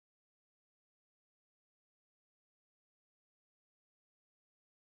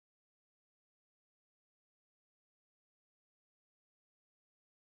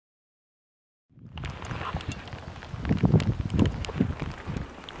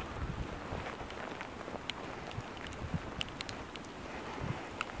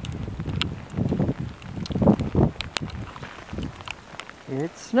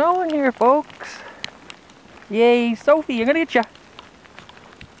It's snowing here, folks. Yay, Sophie, I'm gonna get you.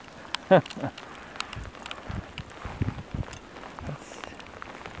 Let's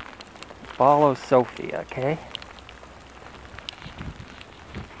follow Sophie, okay?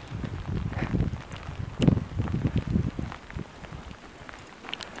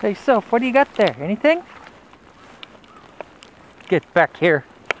 Hey, Soph, what do you got there? Anything? Get back here.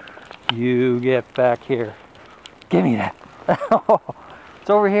 You get back here. Give me that. It's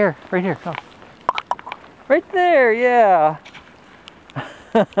over here, right here. Oh. Right there, yeah.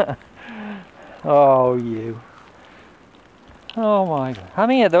 Oh, you. Oh my God. How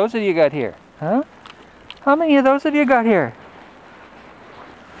many of those have you got here? Huh? How many of those have you got here?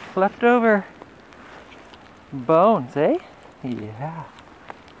 Leftover bones, eh? Yeah.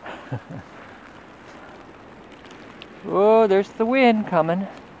 Oh, there's the wind coming.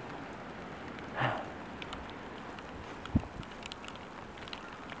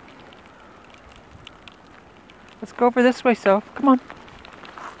 Let's go over this way, Soph. Come on.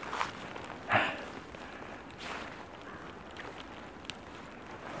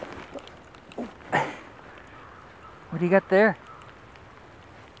 What do you got there?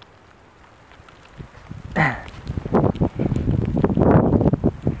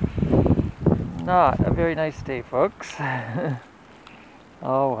 Not a very nice day, folks.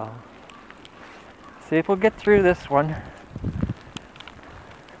 Oh well. See if we'll get through this one.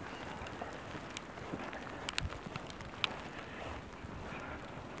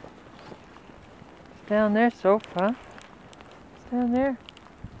 It's down there, Soph, huh? It's down there.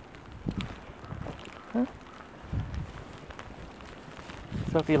 Huh?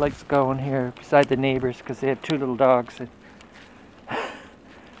 Sophie likes going here beside the neighbors because they have two little dogs. And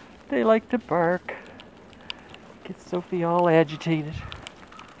they like to bark. Get Sophie all agitated.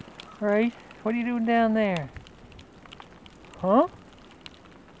 Right? What are you doing down there? Huh?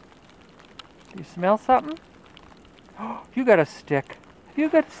 Do you smell something? Oh, you got a stick. Have you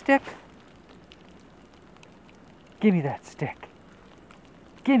got a stick? Give me that stick.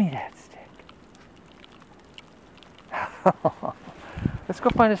 Give me that stick. Let's go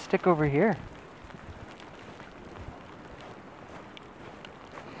find a stick over here.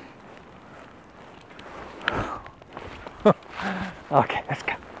 Okay, let's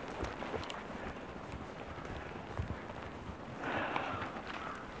go.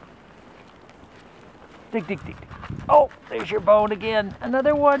 Dig, dig, dig. Oh, there's your bone again.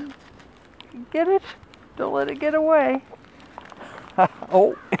 Another one. Get it? Don't let it get away.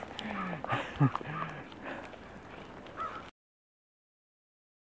 Oh.